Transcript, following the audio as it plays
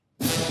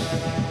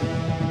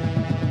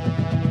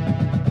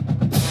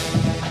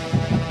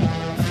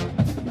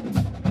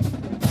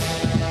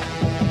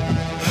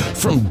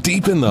From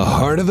deep in the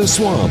heart of the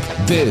swamp,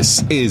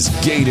 this is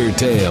Gator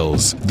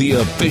Tales, the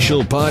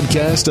official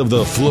podcast of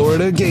the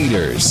Florida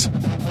Gators.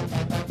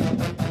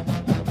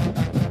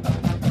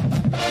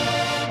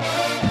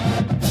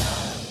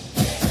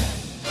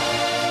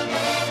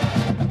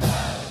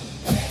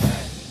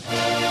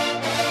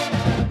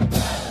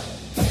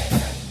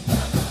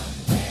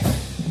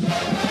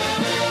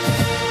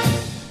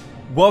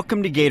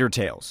 Welcome to Gator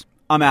Tales.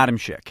 I'm Adam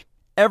Schick.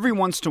 Every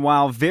once in a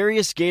while,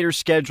 various Gator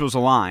schedules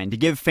align to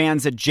give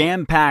fans a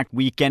jam-packed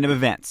weekend of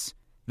events.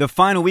 The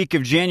final week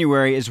of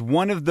January is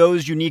one of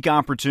those unique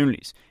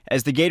opportunities,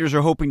 as the Gators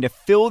are hoping to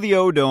fill the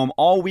O-Dome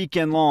all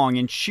weekend long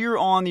and cheer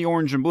on the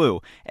orange and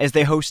blue as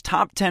they host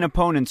top 10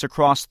 opponents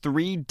across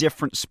 3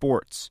 different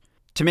sports.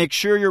 To make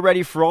sure you're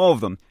ready for all of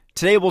them,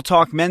 today we'll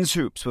talk men's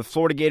hoops with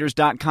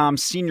FloridaGators.com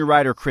senior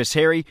writer Chris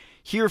Harry,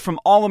 hear from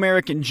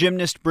All-American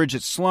gymnast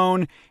Bridget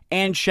Sloan,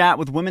 and chat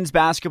with women's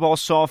basketball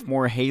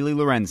sophomore Haley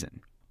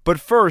Lorenzen. But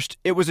first,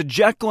 it was a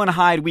Jekyll and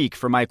Hyde week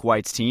for Mike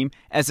White's team,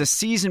 as a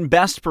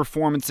season-best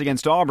performance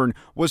against Auburn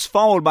was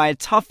followed by a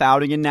tough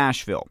outing in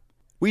Nashville.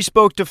 We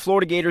spoke to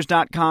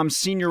FloridaGators.com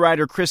senior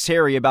writer Chris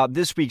Harry about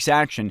this week's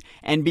action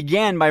and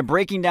began by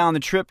breaking down the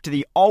trip to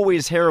the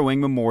always harrowing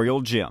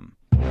Memorial Gym.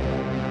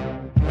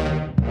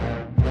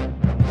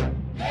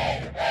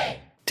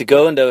 To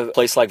go into a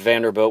place like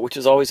Vanderbilt, which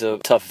is always a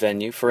tough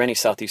venue for any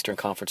Southeastern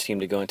Conference team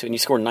to go into, and you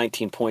score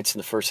 19 points in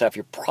the first half,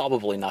 you're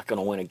probably not going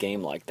to win a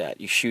game like that.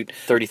 You shoot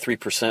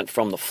 33%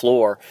 from the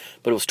floor,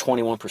 but it was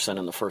 21%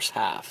 in the first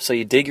half. So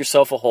you dig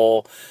yourself a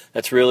hole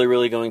that's really,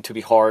 really going to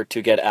be hard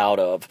to get out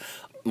of.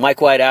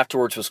 Mike White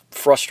afterwards was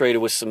frustrated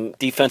with some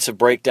defensive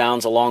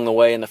breakdowns along the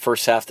way in the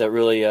first half that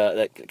really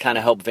that kind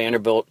of helped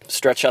Vanderbilt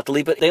stretch out the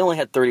lead. But they only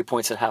had 30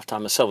 points at halftime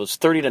themselves.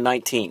 It was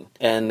 30-19,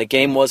 and the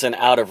game wasn't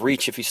out of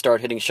reach if you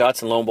start hitting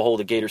shots. And lo and behold,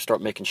 the Gators start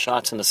making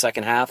shots in the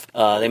second half.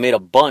 They made a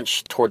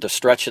bunch toward the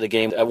stretch of the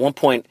game. At one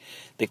point,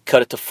 they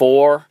cut it to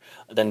 4.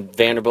 Then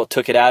Vanderbilt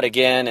took it out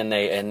again, and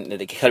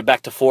they cut it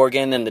back to 4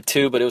 again, then to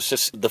 2, but it was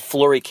just the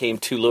flurry came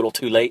too little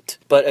too late.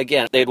 But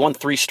again, they had won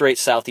 3 straight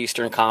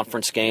Southeastern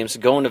Conference games.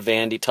 Going to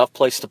Vandy, tough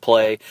place to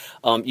play.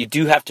 You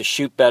do have to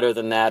shoot better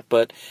than that,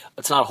 but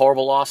it's not a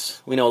horrible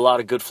loss. We know a lot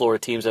of good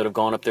Florida teams that have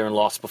gone up there and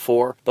lost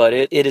before, but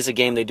it is a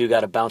game they do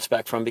got to bounce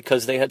back from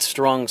because they had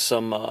strung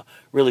some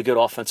really good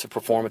offensive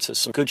performances,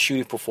 some good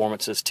shooting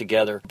performances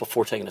together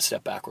before taking a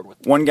step backward.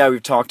 One guy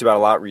we've talked about a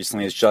lot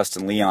recently is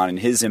Justin Leon and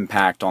his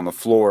impact on the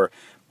floor.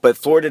 But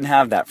Florida didn't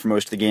have that for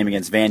most of the game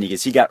against Vandy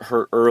because he got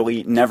hurt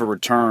early, never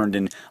returned,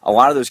 and a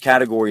lot of those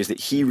categories that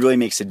he really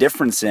makes a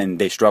difference in,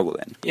 they struggled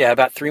in. Yeah,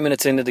 about 3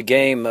 minutes into the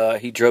game,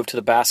 he drove to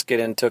the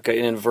basket and took an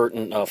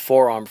inadvertent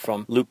forearm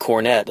from Luke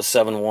Cornett, the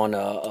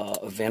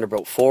 7'1"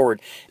 Vanderbilt forward.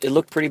 It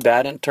looked pretty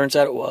bad, and it turns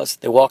out it was.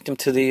 They walked him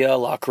to the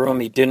locker room.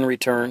 He didn't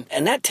return.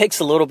 And that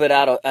takes a little bit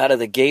out of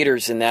the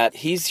Gators in that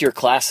he's your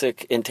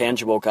classic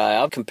intangible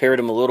guy. I've compared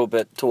him a little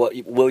bit to what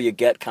Will You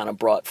Get kind of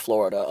brought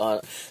Florida.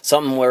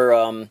 Something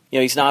where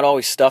he's not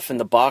always stuffing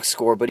the box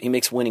score, but he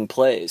makes winning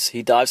plays.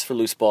 He dives for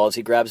loose balls.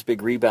 He grabs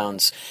big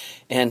rebounds.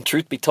 And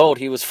truth be told,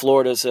 he was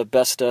Florida's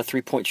best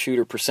three-point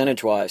shooter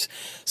percentage-wise.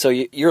 So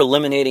you're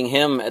eliminating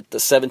him at the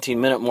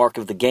 17-minute mark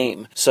of the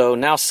game. So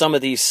now some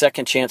of these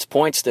second-chance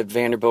points that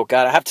Vanderbilt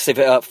got, I have to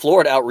say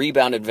Florida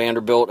out-rebounded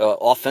Vanderbilt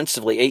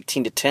offensively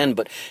 18-10,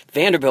 but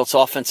Vanderbilt's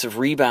offensive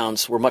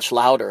rebounds were much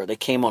louder. They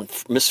came on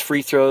missed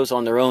free throws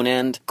on their own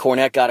end.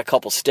 Cornett got a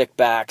couple stick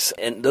backs,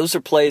 and those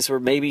are plays where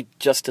maybe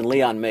Justin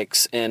Leon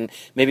makes, and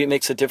maybe it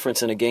makes a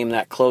difference in a game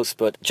that close.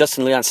 But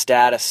Justin Leon's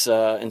status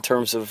in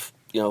terms of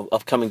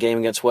upcoming game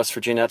against West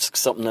Virginia, that's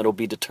something that'll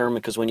be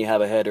determined because when you have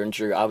a head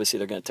injury, obviously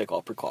they're going to take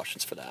all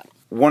precautions for that.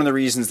 One of the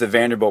reasons the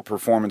Vanderbilt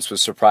performance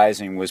was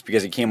surprising was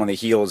because it came on the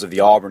heels of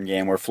the Auburn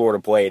game where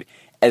Florida played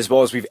as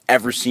well as we've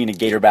ever seen a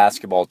Gator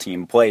basketball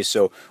team play.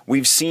 So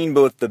we've seen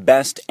both the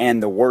best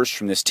and the worst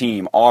from this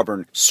team,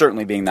 Auburn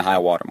certainly being the high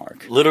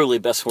watermark. Literally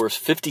best worst,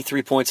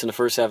 53 points in the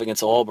first half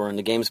against Auburn.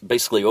 The game's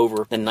basically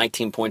over, and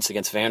 19 points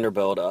against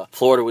Vanderbilt.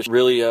 Florida was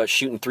really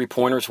shooting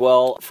three-pointers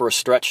well for a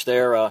stretch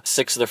there.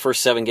 6 of their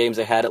first 7 games,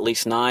 they had at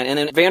least 9. And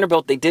then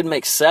Vanderbilt, they did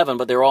make 7,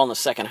 but they were all in the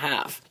second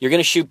half. You're going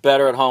to shoot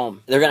better at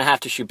home. They're going to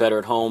have to shoot better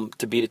at home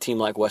to beat a team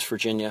like West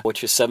Virginia,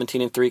 which is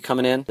 17-3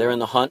 coming in. They're in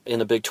the hunt in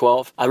the Big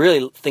 12. I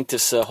really think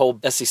this whole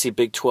SEC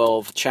Big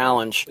 12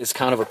 challenge is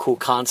kind of a cool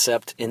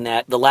concept in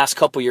that the last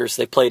couple years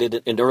they played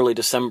it in early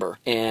December,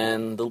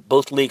 and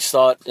both leagues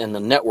thought and the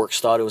networks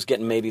thought it was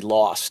getting maybe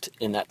lost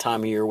in that time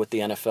of year with the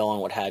NFL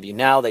and what have you.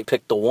 Now they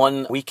picked the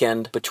one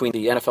weekend between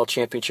the NFL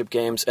championship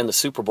games and the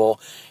Super Bowl,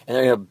 and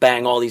they're going to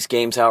bang all these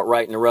games out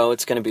right in a row.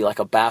 It's going to be like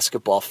a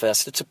basketball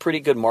fest. It's a pretty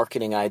good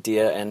marketing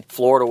idea, and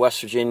Florida, West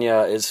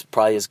Virginia is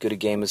probably as good a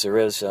game as there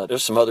is.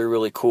 There's some other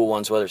really cool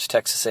ones, whether it's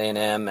Texas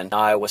A&M and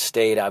Iowa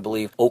State. I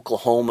believe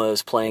Oklahoma is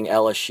is playing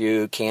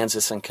LSU,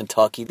 Kansas, and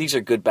Kentucky. These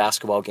are good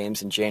basketball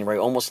games in January,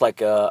 almost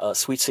like a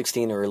Sweet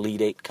 16 or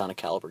Elite 8 kind of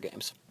caliber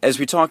games. As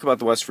we talk about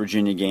the West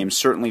Virginia game,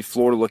 certainly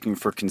Florida looking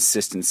for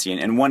consistency.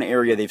 And one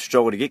area they've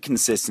struggled to get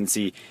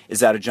consistency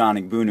is out of John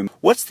Igbunu.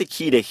 What's the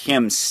key to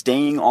him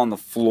staying on the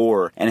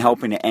floor and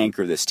helping to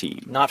anchor this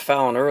team? Not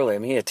fouling early. I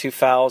mean, he had 2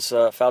 fouls,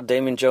 fouled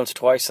Damian Jones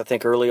twice, I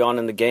think, early on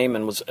in the game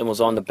and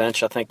was on the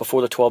bench, I think,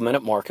 before the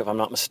 12-minute mark, if I'm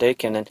not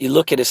mistaken. And you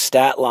look at his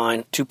stat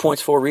line, 2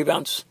 points, 4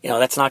 rebounds.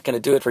 That's not going to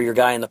do it for your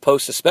guy in the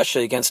post,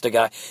 especially against a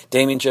guy,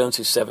 Damian Jones,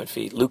 who's 7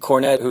 feet, Luke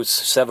Cornett, who's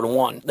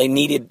 7'1". They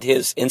needed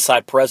his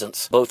inside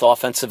presence, both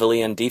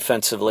offensively and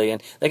defensively,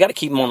 and they got to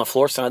keep him on the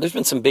floor. So there's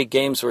been some big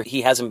games where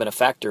he hasn't been a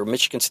factor.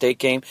 Michigan State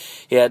game,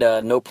 he had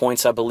no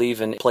points, I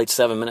believe, and played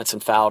 7 minutes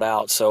and fouled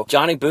out. So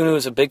John Igbunu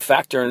is a big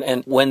factor,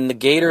 and when the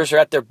Gators are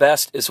at their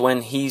best is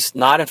when he's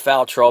not in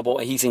foul trouble,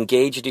 he's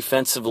engaged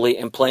defensively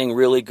and playing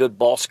really good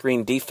ball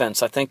screen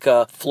defense. I think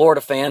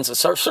Florida fans,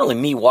 certainly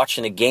me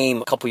watching a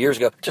game a couple years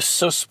ago, just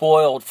so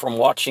spoiled from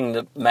watching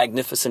the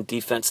magnificent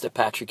defense that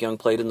Patrick Young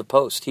played in the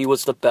post. He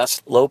was the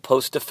best low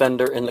post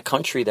defender in the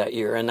country that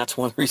year, and that's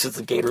one of the reasons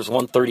the Gators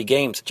won 30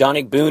 games. John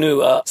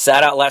Igbunu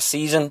sat out last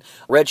season,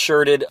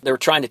 redshirted. They were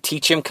trying to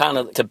teach him kind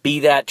of to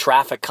be that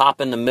traffic cop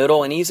in the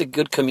middle, and he's a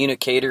good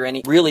communicator, and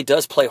he really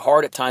does play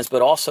hard at times,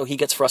 but also he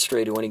gets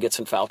frustrated when he gets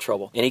in foul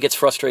trouble, and he gets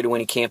frustrated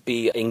when he can't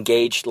be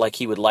engaged like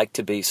he would like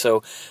to be.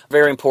 So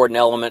very important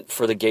element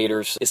for the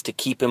Gators is to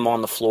keep him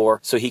on the floor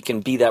so he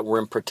can be that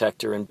rim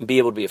protector and be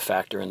able to be a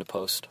factor in the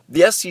post.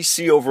 The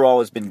SEC overall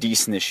has been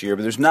decent this year,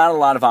 but there's not a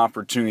lot of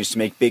opportunities to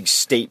make big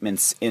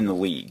statements in the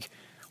league.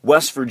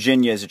 West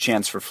Virginia is a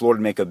chance for Florida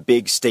to make a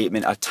big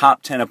statement, a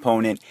top 10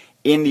 opponent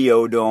in the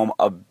O-Dome,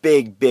 a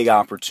big, big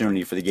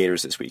opportunity for the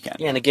Gators this weekend.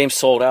 Yeah, and the game's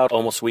sold out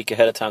almost a week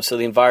ahead of time, so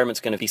the environment's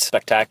going to be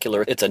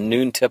spectacular. It's a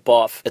noon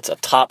tip-off. It's a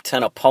top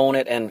 10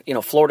 opponent, and,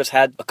 Florida's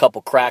had a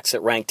couple cracks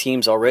at ranked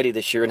teams already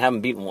this year and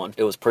haven't beaten one.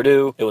 It was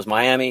Purdue, it was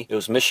Miami, it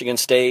was Michigan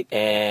State,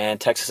 and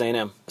Texas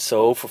A&M.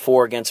 So 0 for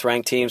 4 against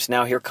ranked teams.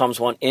 Now here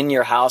comes one in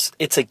your house.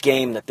 It's a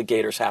game that the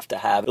Gators have to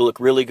have. It'll look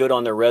really good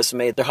on their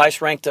resume. Their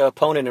highest-ranked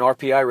opponent in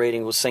RPI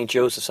rating was St.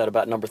 Joseph's at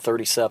about number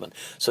 37.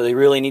 So they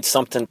really need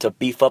something to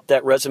beef up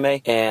that resume.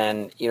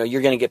 And,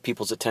 you're going to get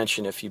people's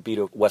attention if you beat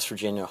a West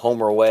Virginia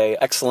home or away.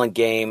 Excellent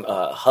game.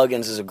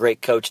 Huggins is a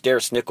great coach.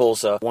 Darius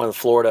Nichols, one of the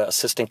Florida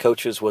assistant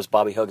coaches, was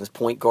Bobby Huggins'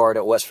 point guard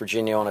at West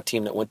Virginia on a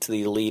team that went to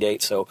the Elite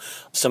Eight. So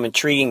some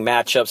intriguing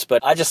matchups.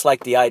 But I just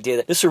like the idea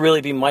that this will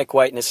really be Mike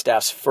White and his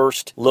staff's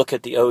first look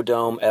at the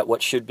O-Dome at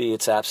what should be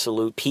its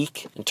absolute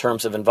peak in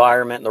terms of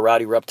environment. And the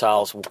Rowdy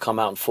Reptiles will come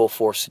out in full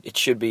force. It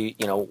should be,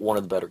 one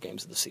of the better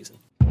games of the season.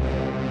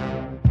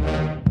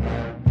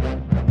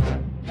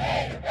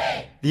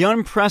 The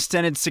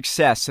unprecedented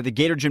success of the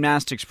Gator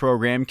Gymnastics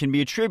program can be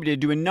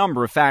attributed to a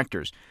number of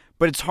factors,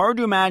 but it's hard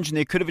to imagine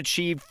they could have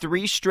achieved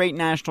 3 straight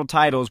national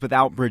titles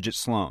without Bridget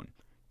Sloan.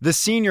 The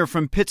senior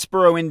from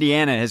Pittsboro,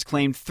 Indiana, has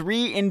claimed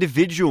 3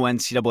 individual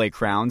NCAA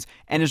crowns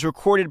and has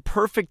recorded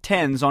perfect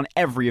 10s on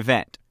every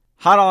event.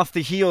 Hot off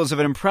the heels of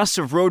an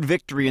impressive road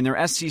victory in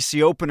their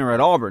SEC opener at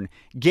Auburn,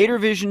 Gator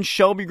Vision's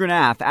Shelby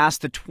Granath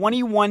asked the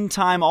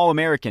 21-time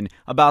All-American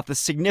about the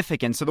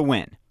significance of the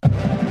win.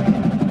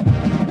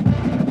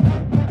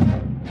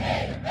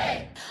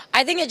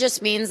 I think it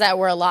just means that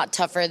we're a lot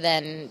tougher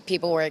than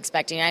people were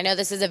expecting. I know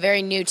this is a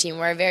very new team.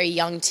 We're a very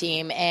young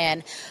team,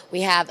 and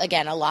we have,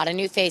 again, a lot of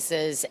new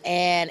faces.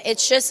 And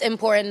it's just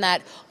important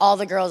that all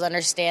the girls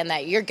understand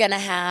that you're going to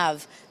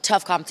have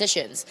tough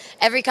competitions.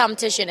 Every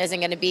competition isn't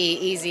going to be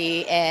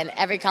easy, and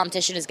every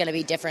competition is going to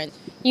be different.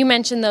 You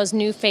mentioned those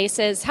new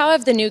faces. How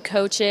have the new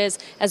coaches,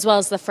 as well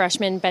as the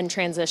freshmen, been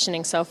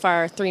transitioning so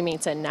far, 3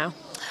 meets in now?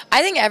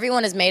 I think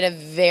everyone has made a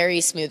very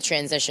smooth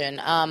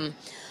transition.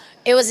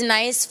 It was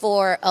nice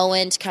for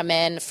Owen to come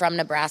in from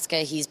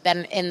Nebraska. He's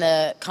been in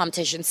the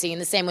competition scene,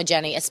 the same with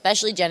Jenny,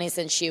 especially Jenny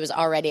since she was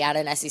already at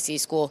an SEC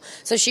school.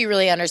 So she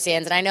really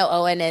understands. And I know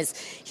Owen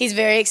he's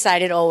very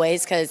excited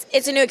always because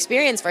it's a new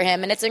experience for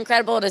him. And it's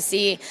incredible to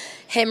see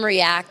him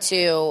react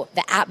to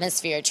the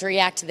atmosphere, to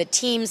react to the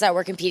teams that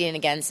we're competing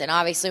against. And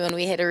obviously when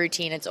we hit a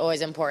routine, it's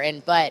always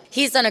important. But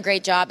he's done a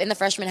great job, and the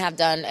freshmen have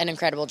done an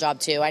incredible job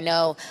too. I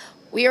know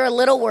we were a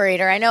little worried,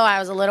 or I know I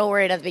was a little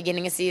worried at the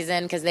beginning of the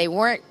season because they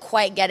weren't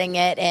quite getting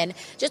it and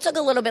just took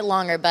a little bit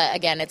longer. But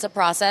again, it's a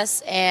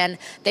process, and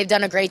they've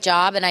done a great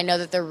job, and I know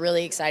that they're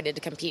really excited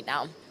to compete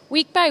now.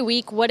 Week by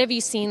week, what have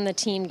you seen the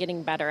team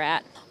getting better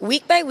at?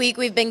 Week by week,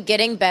 we've been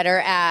getting better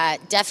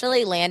at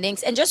definitely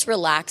landings and just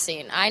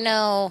relaxing. I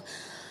know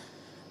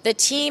the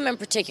team in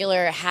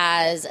particular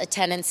has a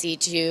tendency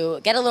to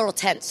get a little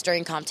tense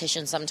during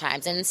competition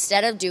sometimes. And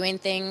instead of doing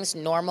things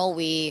normal,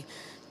 we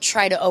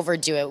try to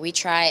overdo it. We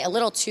try a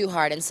little too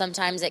hard, and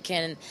sometimes it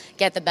can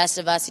get the best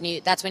of us,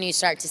 and that's when you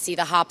start to see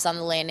the hops on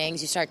the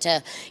landings. You start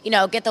to,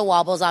 get the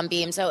wobbles on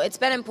beam. So it's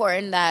been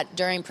important that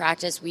during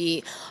practice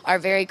we are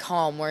very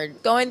calm. We're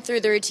going through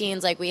the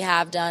routines like we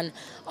have done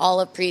all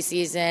of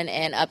preseason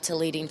and up to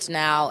leading to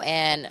now.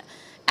 And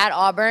at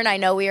Auburn, I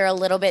know we are a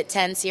little bit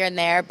tense here and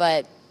there,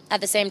 but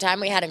at the same time,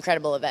 we had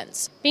incredible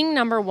events. Being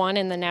number one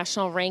in the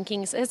national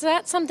rankings, is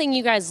that something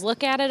you guys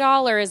look at at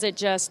all, or is it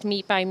just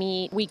meet by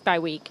meet, week by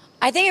week?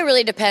 I think it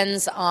really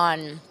depends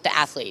on the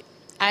athlete.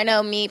 I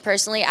know me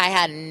personally, I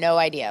had no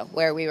idea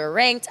where we were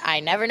ranked. I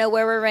never know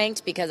where we're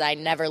ranked because I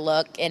never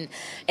look. And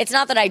it's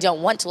not that I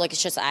don't want to look.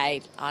 It's just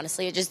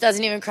it just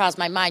doesn't even cross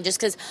my mind just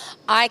because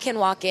I can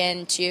walk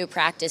into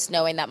practice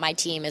knowing that my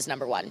team is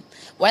number one.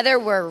 Whether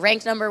we're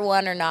ranked number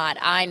one or not,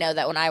 I know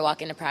that when I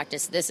walk into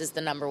practice, this is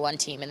the number one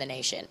team in the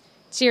nation.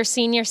 So your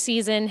senior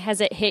season,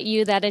 has it hit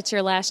you that it's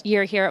your last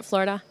year here at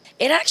Florida?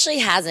 It actually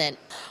hasn't.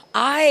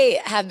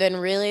 I have been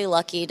really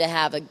lucky to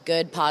have a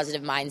good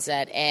positive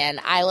mindset, and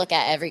I look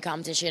at every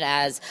competition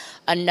as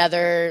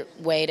another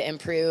way to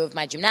improve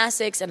my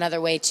gymnastics,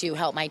 another way to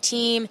help my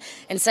team,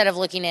 instead of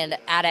looking at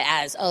it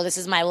as, oh, this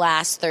is my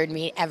last third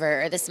meet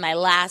ever, or this is my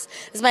last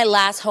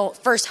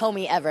first home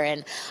meet ever.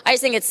 And I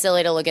just think it's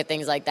silly to look at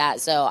things like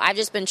that. So I've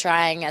just been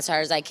trying as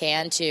hard as I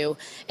can to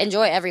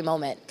enjoy every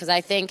moment, because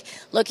I think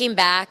looking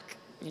back,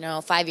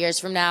 5 years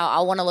from now,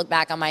 I'll want to look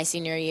back on my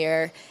senior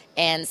year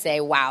and say,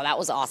 wow, that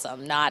was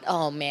awesome. Not,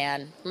 oh,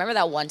 man, remember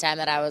that one time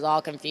that I was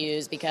all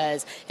confused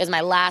because it was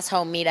my last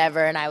home meet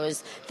ever and I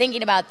was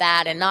thinking about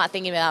that and not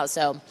thinking about.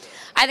 So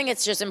I think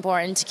it's just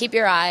important to keep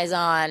your eyes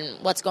on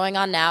what's going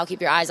on now,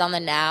 keep your eyes on the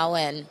now,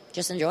 and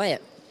just enjoy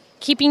it.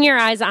 Keeping your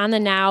eyes on the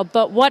now,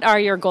 but what are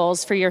your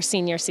goals for your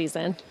senior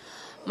season?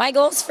 My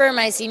goals for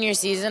my senior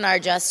season are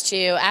just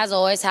to, as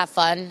always, have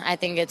fun. I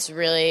think it's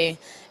really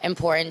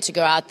important to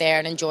go out there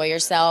and enjoy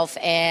yourself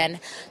and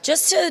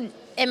just to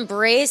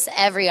embrace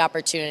every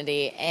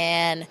opportunity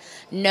and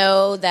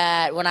know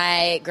that when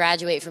I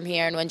graduate from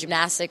here and when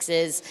gymnastics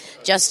is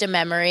just a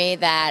memory,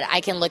 that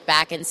I can look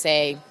back and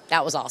say,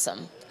 that was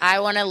awesome.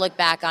 I want to look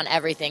back on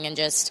everything and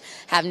just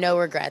have no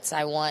regrets.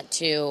 I want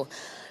to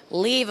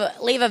leave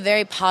a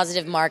very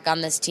positive mark on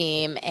this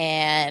team,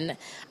 and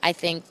I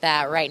think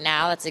that right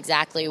now that's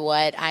exactly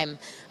what I'm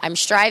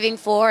striving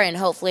for, and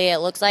hopefully it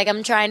looks like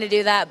I'm trying to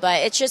do that.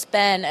 But it's just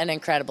been an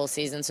incredible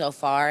season so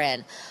far,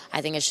 and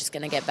I think it's just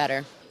going to get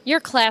better. Your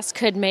class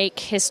could make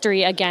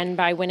history again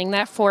by winning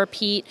that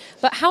four-peat,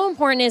 but how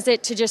important is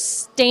it to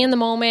just stay in the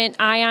moment,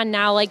 eye on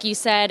now, like you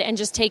said, and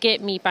just take it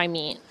meet by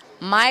meet?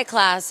 My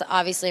class,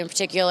 obviously in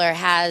particular,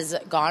 has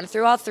gone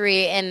through all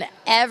three, and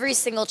every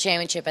single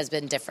championship has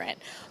been different.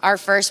 Our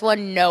first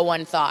one, no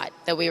one thought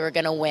that we were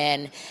going to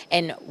win,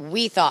 and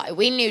we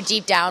knew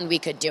deep down we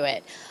could do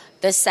it.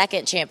 The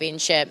second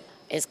championship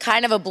is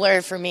kind of a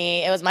blur for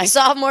me. It was my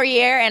sophomore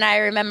year, and I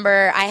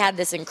remember I had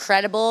this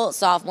incredible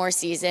sophomore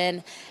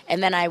season,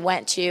 and then I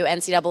went to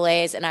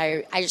NCAAs, and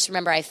I just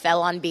remember I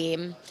fell on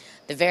beam.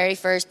 The very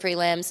first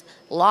prelims,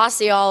 lost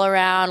the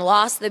all-around,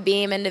 lost the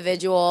beam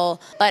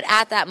individual. But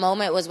at that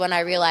moment was when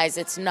I realized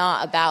it's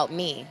not about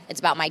me.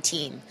 It's about my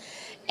team.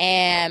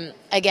 And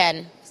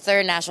again,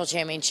 third national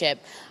championship.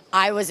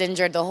 I was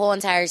injured the whole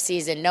entire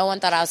season. No one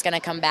thought I was going to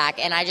come back,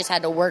 and I just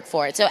had to work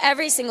for it. So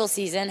every single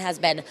season has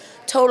been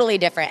totally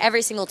different.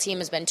 Every single team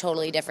has been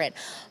totally different.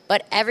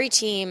 But every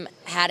team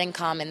had in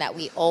common that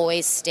we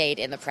always stayed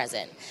in the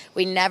present.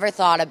 We never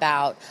thought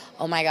about,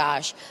 oh my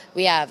gosh,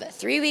 we have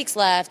 3 weeks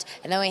left,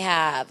 and then we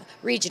have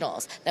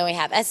regionals, then we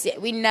have SC.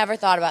 We never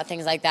thought about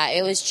things like that.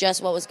 It was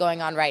just what was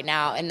going on right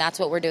now, and that's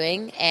what we're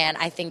doing. And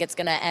I think it's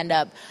going to end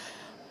up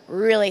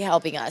really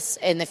helping us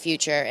in the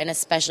future, and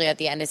especially at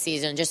the end of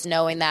season, just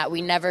knowing that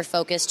we never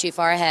focus too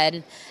far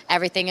ahead.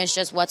 Everything is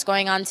just what's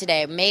going on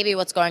today, maybe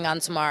what's going on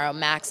tomorrow,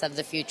 max of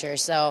the future.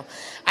 So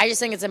I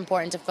just think it's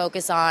important to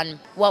focus on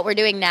what we're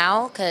doing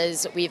now,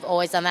 because we've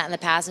always done that in the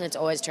past, and it's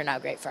always turned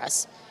out great for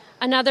us.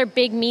 Another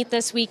big meet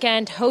this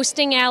weekend,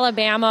 hosting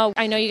Alabama.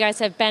 I know you guys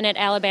have been at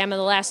Alabama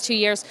the last 2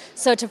 years,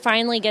 so to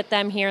finally get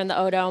them here in the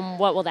O-Dome,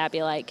 what will that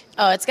be like?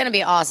 Oh, it's going to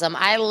be awesome.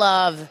 I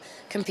love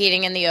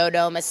competing in the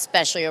O-Dome,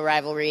 especially a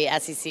rivalry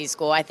SEC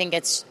school. I think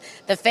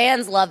the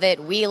fans love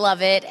it, we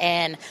love it,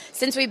 and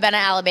since we've been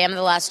at Alabama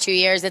the last 2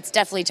 years, it's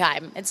definitely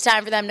time. It's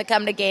time for them to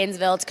come to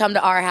Gainesville, to come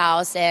to our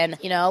house, and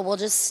we'll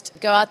just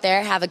go out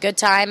there, have a good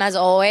time as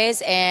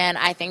always, and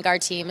I think our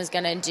team is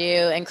going to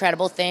do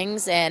incredible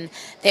things, and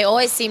they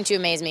always seem to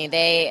amaze me.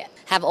 They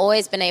have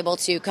always been able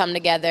to come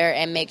together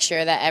and make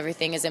sure that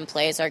everything is in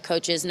place. Our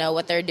coaches know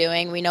what they're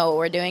doing, we know what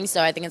we're doing,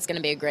 so I think it's going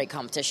to be a great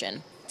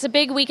competition. It's a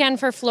big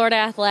weekend for Florida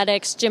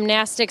athletics.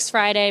 Gymnastics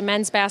Friday,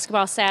 men's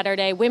basketball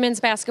Saturday,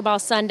 women's basketball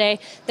Sunday.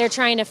 They're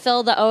trying to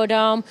fill the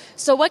O-Dome.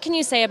 So what can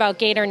you say about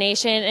Gator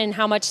Nation and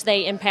how much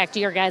they impact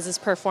your guys'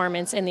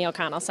 performance in the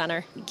O'Connell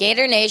Center?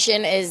 Gator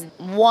Nation is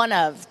one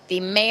of the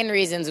main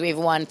reasons we've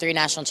won 3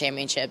 national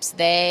championships.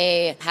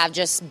 They have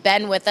just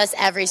been with us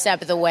every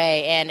step of the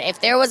way. And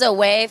if there was a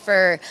way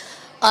for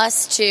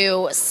us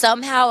to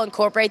somehow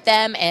incorporate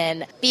them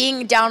and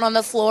being down on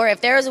the floor,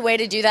 if there was a way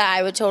to do that,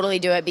 I would totally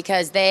do it,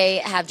 because they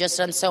have just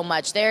done so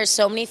much. There are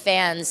so many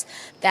fans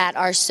that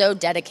are so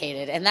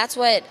dedicated, and that's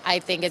what I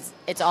think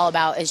it's all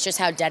about, is just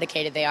how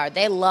dedicated they are.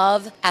 They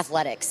love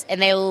athletics, and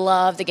they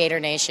love the Gator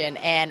Nation,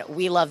 and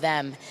we love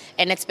them.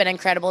 And it's been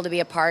incredible to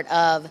be a part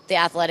of the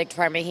athletic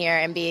department here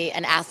and be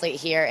an athlete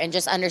here and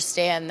just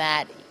understand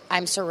that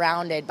I'm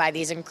surrounded by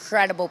these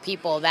incredible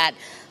people that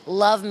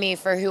love me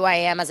for who I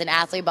am as an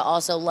athlete, but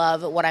also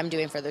love what I'm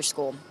doing for their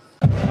school.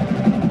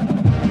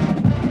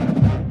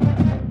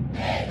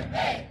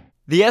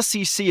 The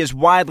SEC is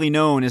widely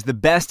known as the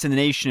best in the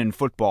nation in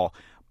football,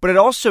 but it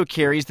also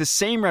carries the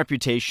same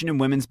reputation in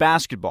women's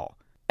basketball.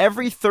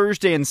 Every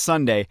Thursday and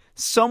Sunday,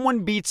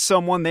 someone beats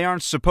someone they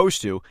aren't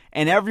supposed to,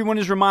 and everyone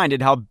is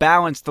reminded how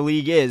balanced the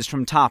league is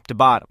from top to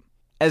bottom.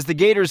 As the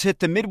Gators hit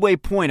the midway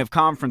point of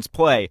conference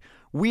play,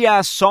 we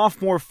asked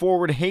sophomore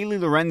forward Haley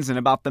Lorenzen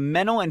about the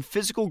mental and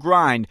physical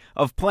grind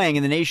of playing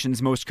in the nation's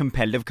most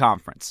competitive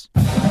conference.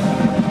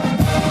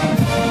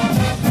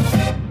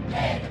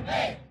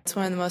 It's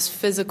one of the most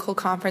physical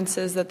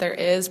conferences that there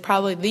is,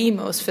 probably the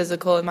most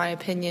physical in my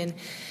opinion,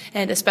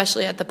 and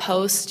especially at the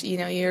post,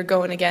 you're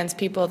going against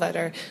people that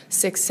are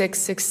 6'6",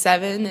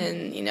 6'7",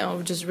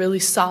 and, just really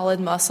solid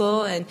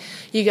muscle, and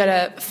you got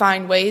to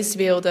find ways to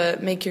be able to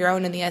make your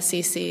own in the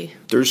SEC.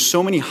 There's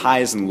so many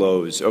highs and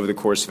lows over the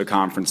course of a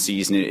conference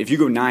season. If you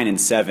go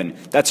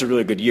 9-7, that's a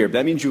really good year, but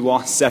that means you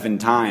lost 7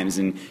 times,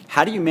 and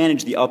how do you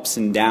manage the ups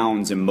and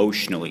downs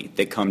emotionally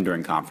that come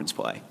during conference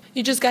play?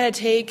 You just got to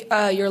take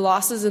your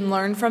losses and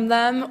learn from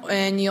them,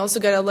 and you also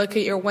got to look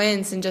at your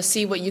wins and just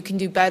see what you can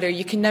do better.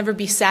 You can never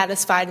be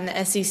satisfied in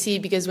the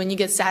SEC because when you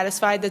get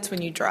satisfied, that's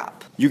when you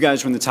drop. You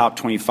guys were in the top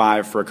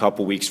 25 for a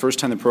couple weeks. First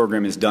time the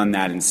program has done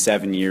that in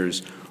 7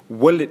 years.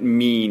 What did it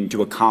mean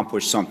to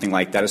accomplish something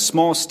like that? A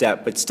small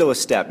step, but still a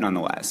step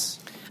nonetheless.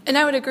 And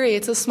I would agree,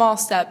 it's a small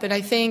step, and I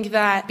think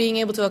that being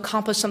able to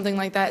accomplish something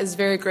like that is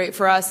very great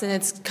for us, and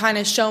it's kind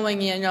of showing,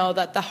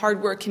 that the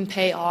hard work can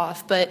pay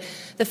off. But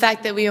the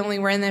fact that we only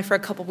were in there for a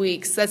couple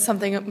weeks, that's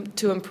something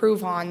to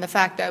improve on, the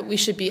fact that we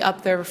should be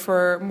up there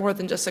for more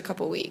than just a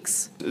couple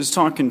weeks. I was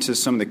talking to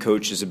some of the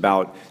coaches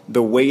about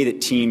the way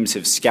that teams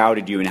have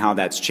scouted you and how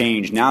that's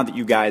changed. Now that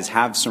you guys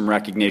have some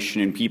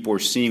recognition and people are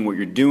seeing what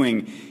you're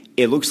doing,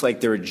 it looks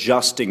like they're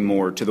adjusting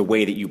more to the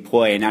way that you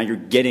play, and now you're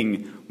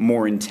getting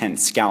more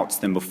intense scouts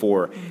than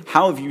before.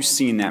 How have you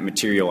seen that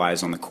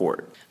materialize on the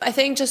court? I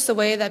think just the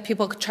way that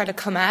people try to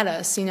come at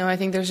us, I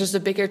think there's just a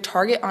bigger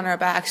target on our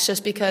backs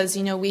just because,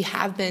 we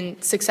have been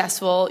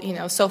successful,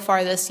 so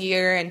far this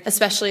year, and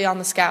especially on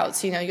the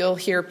scouts, you'll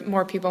hear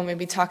more people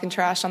maybe talking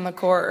trash on the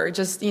court or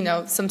just,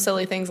 some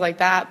silly things like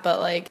that.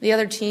 But the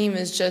other team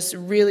is just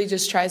really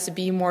just tries to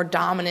be more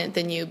dominant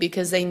than you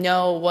because they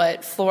know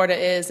what Florida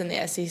is in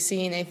the SEC.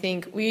 And I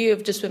think we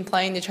have just been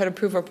playing to try to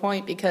prove our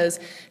point because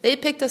they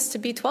picked us to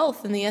be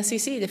 12th in the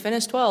SEC, to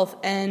finish 12th.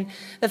 And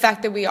the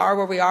fact that we are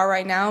where we are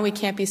right now, we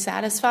can't be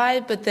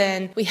satisfied, but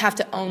then we have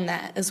to own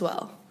that as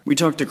well. We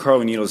talked to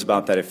Carla Needles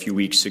about that a few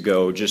weeks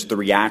ago, just the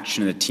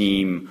reaction of the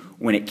team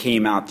when it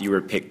came out that you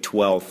were picked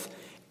 12th.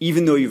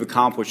 Even though you've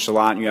accomplished a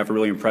lot and you have a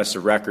really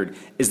impressive record,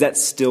 is that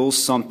still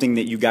something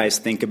that you guys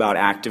think about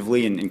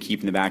actively and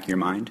keep in the back of your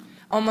mind?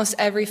 Almost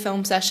every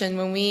film session,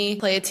 when we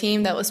play a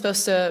team that was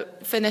supposed to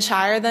finish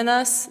higher than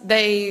us,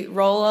 they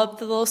roll up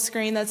the little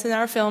screen that's in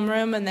our film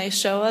room and they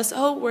show us,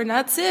 oh, we're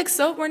not 6th,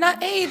 oh, we're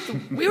not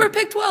 8th, we were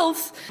picked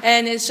 12th.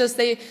 And it's just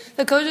the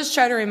coaches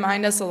try to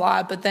remind us a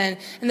lot, but then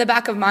in the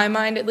back of my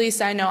mind, at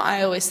least, I know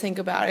I always think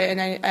about it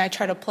and I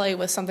try to play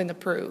with something to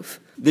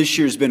prove. This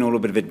year's been a little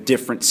bit of a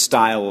different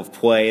style of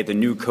play. The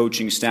new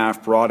coaching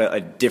staff brought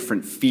a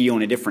different feel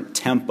and a different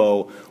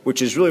tempo,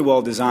 which is really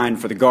well designed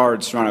for the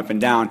guards to run up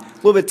and down. A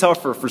little bit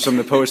tougher for some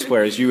of the post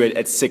players, you at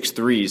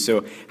 6'3".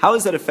 So how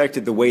has that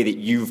affected the way that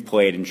you've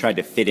played and tried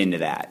to fit into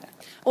that?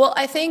 Well,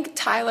 I think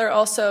Tyler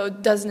also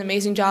does an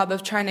amazing job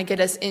of trying to get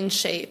us in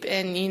shape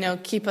and,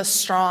 keep us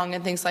strong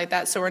and things like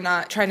that. So we're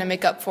not trying to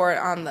make up for it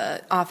on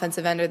the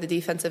offensive end or the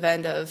defensive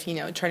end of,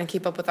 trying to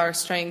keep up with our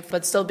strength,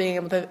 but still being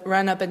able to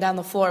run up and down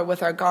the floor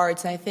with our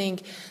guards. And I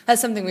think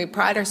that's something we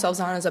pride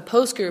ourselves on as a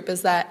post group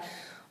is that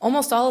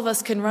almost all of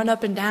us can run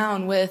up and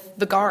down with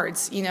the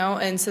guards,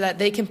 and so that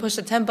they can push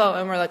the tempo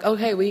and we're like,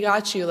 okay, we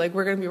got you.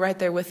 We're going to be right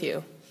there with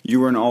you. You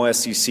were an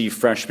All-SEC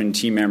freshman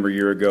team member a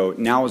year ago.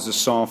 Now as a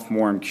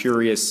sophomore, I'm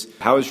curious,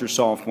 how has your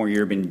sophomore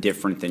year been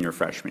different than your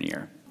freshman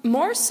year?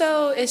 More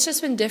so, it's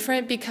just been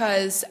different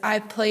because I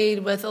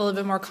played with a little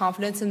bit more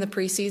confidence in the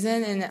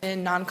preseason and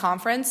in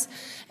non-conference.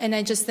 And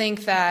I just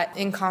think that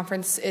in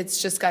conference,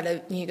 it's just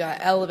you got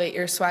to elevate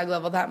your swag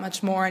level that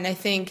much more. And I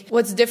think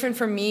what's different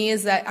for me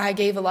is that I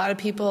gave a lot of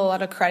people a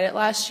lot of credit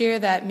last year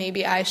that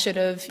maybe I should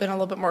have been a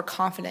little bit more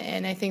confident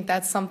in. I think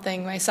that's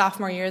something my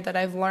sophomore year that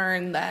I've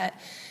learned that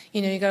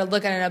you got to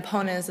look at an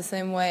opponent as the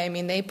same way. I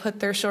mean, they put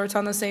their shorts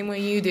on the same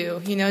way you do,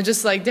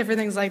 just different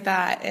things like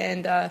that.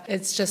 And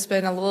it's just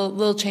been a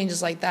little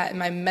changes like that in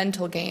my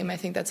mental game. I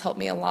think that's helped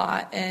me a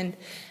lot. And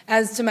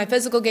as to my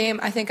physical game,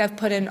 I think I've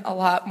put in a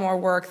lot more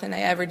work than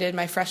I ever did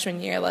my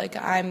freshman year.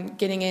 I'm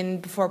getting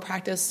in before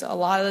practice a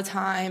lot of the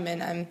time.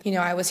 And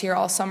I was here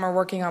all summer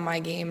working on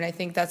my game. And I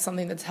think that's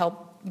something that's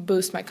helped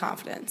boost my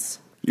confidence.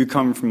 You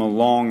come from a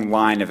long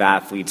line of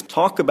athletes.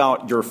 Talk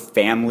about your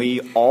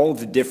family, all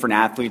the different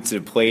athletes that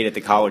have played at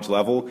the college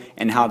level,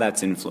 and how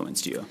that's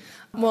influenced you.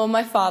 Well,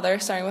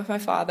 starting with my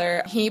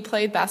father, he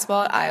played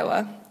basketball at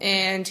Iowa,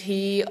 and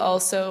he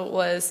also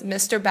was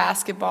Mr.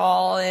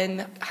 Basketball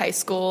in high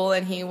school,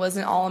 and he was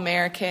an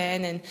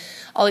All-American and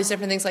all these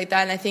different things like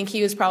that. And I think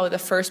he was probably the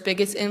first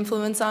biggest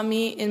influence on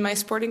me in my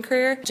sporting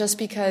career, just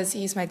because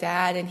he's my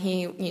dad, and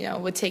he,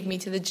 would take me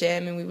to the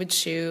gym and we would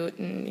shoot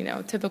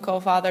and,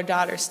 typical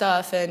father-daughter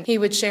stuff. And he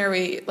would share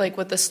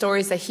with the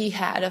stories that he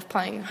had of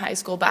playing high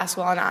school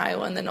basketball in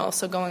Iowa and then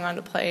also going on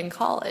to play in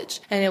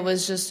college. And it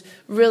was just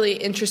really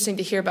interesting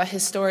to hear about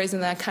his stories,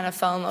 and then I kind of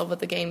fell in love with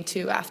the game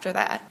too after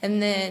that.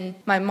 And then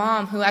my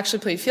mom, who actually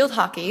played field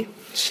hockey,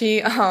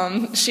 she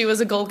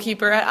was a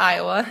goalkeeper at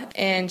Iowa,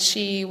 and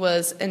she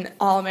was an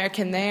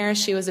All-American there.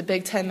 She was a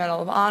Big Ten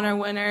Medal of Honor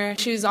winner.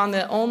 She was on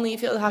the only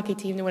field hockey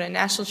team to win a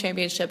national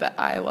championship at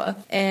Iowa,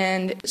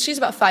 and she's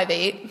about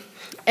 5'8".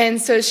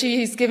 And so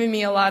she's given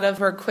me a lot of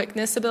her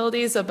quickness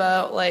abilities that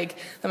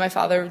my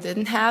father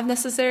didn't have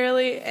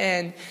necessarily.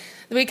 And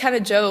we kind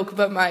of joke,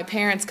 but my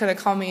parents kind of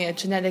call me a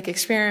genetic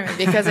experiment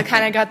because I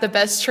kind of got the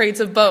best traits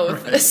of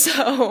both.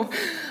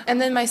 And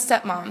then my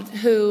stepmom,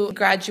 who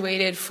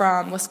graduated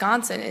from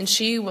Wisconsin, and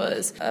she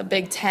was a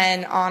Big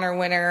Ten honor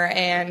winner,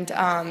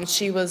 and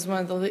she was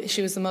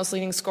the most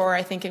leading scorer,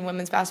 I think, in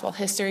women's basketball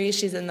history.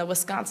 She's in the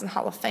Wisconsin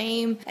Hall of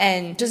Fame,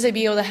 and just to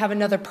be able to have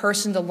another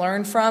person to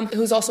learn from,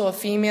 who's also a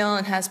female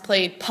and has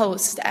played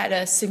post at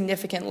a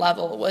significant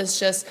level, was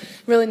just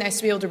really nice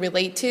to be able to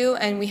relate to,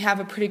 and we have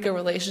a pretty good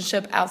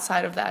relationship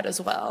outside of that as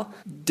well.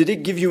 Did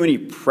it give you any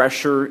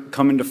pressure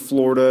coming to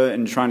Florida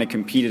and trying to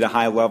compete at a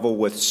high level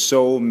with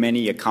so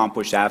many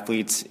accomplished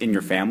athletes in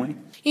your family?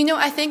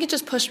 I think it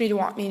just pushed me to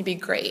want me to be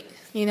great.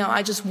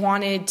 I just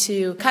wanted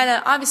to kind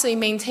of obviously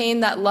maintain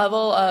that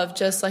level of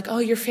just oh,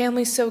 your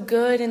family's so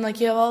good and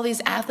you have all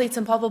these athletes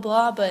and blah, blah,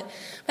 blah. But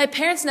my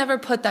parents never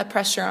put that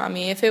pressure on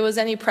me. If it was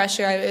any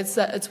pressure,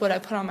 it's what I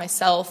put on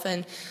myself.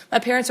 And my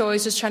parents are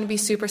always just trying to be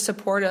super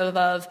supportive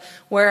of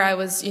where I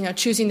was,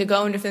 choosing to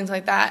go and things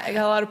like that. I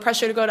got a lot of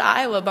pressure to go to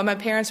Iowa, but my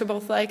parents were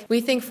both we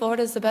think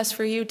Florida's the best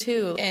for you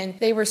too. And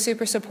they were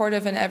super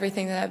supportive in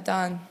everything that I've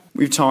done.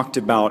 We've talked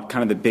about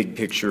kind of the big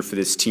picture for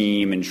this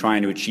team and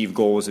trying to achieve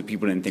goals that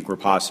people didn't think were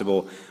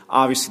possible.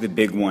 Obviously, the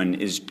big one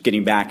is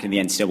getting back in the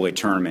NCAA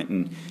tournament.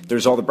 And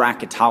there's all the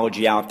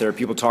bracketology out there.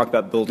 People talk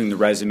about building the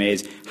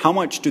resumes. How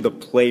much do the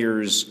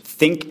players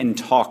think and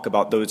talk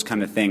about those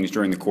kind of things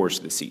during the course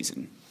of the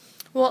season?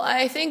 Well,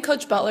 I think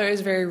Coach Butler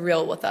is very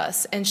real with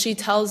us, and she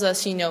tells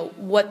us,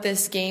 what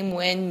this game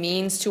win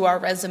means to our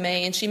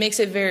resume, and she makes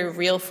it very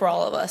real for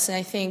all of us. And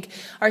I think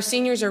our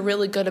seniors are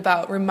really good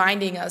about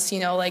reminding us,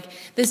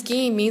 this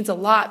game means a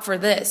lot for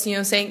this,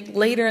 saying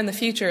later in the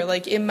future,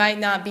 it might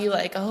not be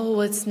oh,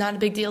 it's not a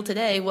big deal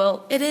today.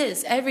 Well, it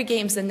is. Every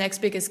game's the next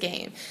biggest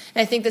game.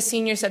 And I think the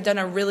seniors have done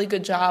a really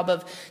good job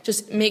of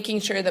just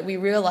making sure that we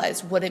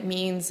realize what it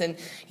means and,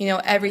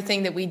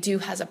 everything that we do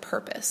has a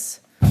purpose.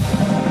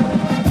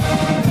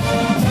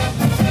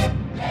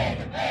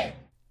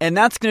 And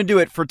that's going to do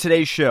it for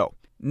today's show.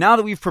 Now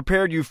that we've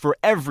prepared you for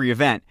every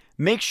event,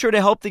 make sure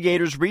to help the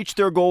Gators reach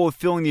their goal of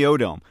filling the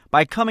O-Dome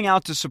by coming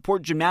out to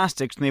support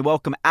gymnastics when they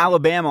welcome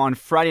Alabama on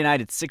Friday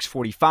night at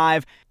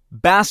 6:45,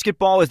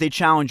 basketball as they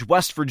challenge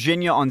West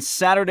Virginia on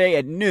Saturday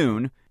at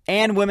noon,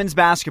 and women's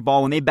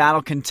basketball when they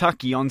battle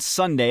Kentucky on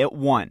Sunday at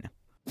 1.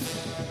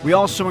 We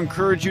also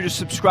encourage you to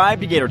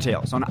subscribe to Gator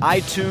Tales on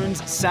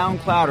iTunes,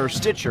 SoundCloud, or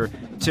Stitcher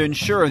to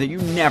ensure that you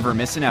never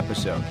miss an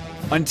episode.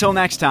 Until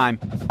next time,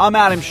 I'm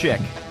Adam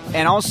Schick,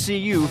 and I'll see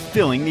you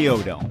filling the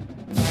O-Dome.